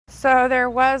So there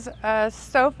was a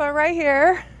sofa right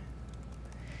here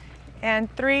and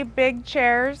 3 big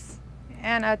chairs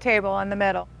and a table in the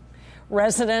middle.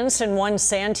 Residents in one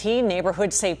Santee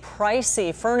neighborhood say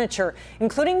pricey furniture,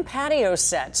 including patio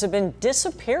sets, have been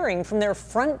disappearing from their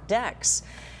front decks.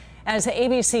 As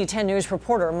ABC 10 News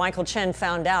reporter Michael Chen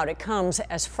found out, it comes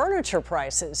as furniture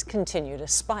prices continue to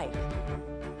spike.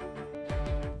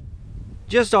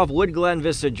 Just off Wood Glen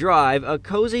Vista Drive, a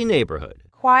cozy neighborhood.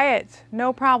 Quiet,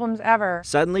 no problems ever.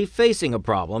 Suddenly facing a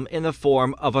problem in the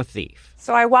form of a thief.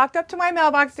 So I walked up to my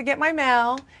mailbox to get my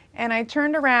mail, and I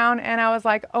turned around and I was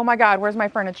like, oh my God, where's my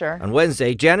furniture? On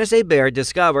Wednesday, Janice Baird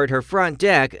discovered her front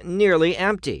deck nearly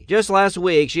empty. Just last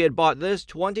week, she had bought this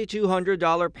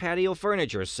 $2,200 patio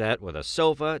furniture set with a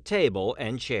sofa, table,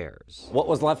 and chairs. What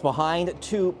was left behind?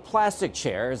 2 plastic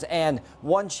chairs and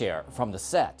 1 chair from the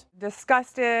set.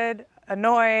 Disgusted,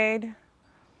 annoyed.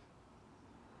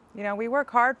 You know, we work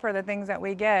hard for the things that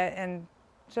we get, and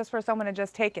just for someone to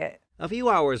just take it. A few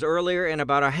hours earlier, and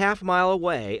about a half-mile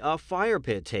away, a fire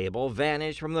pit table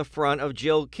vanished from the front of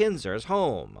Jill Kinzer's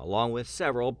home, along with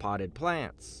several potted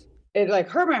plants. It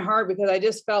hurt my heart because I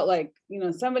just felt like,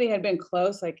 somebody had been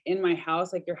close, in my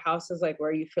house. Your house is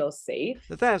where you feel safe.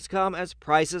 The thefts come as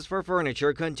prices for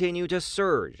furniture continue to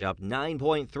surge, up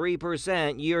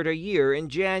 9.3% year to year in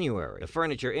January. The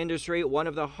furniture industry, one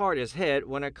of the hardest hit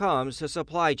when it comes to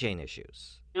supply chain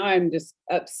issues. Now I'm just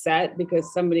upset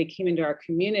because somebody came into our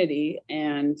community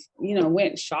and,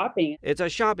 went shopping. It's a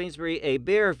shopping spree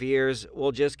Bear fears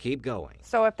will just keep going.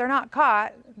 So if they're not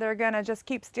caught, they're gonna just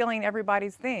keep stealing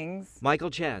everybody's things. Michael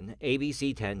Chen,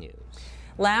 ABC 10 News.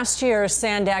 Last year,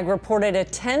 Sandag reported a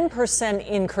 10%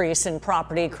 increase in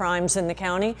property crimes in the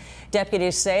county.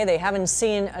 Deputies say they haven't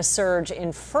seen a surge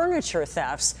in furniture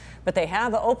thefts, but they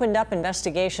have opened up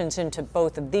investigations into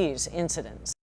both of these incidents.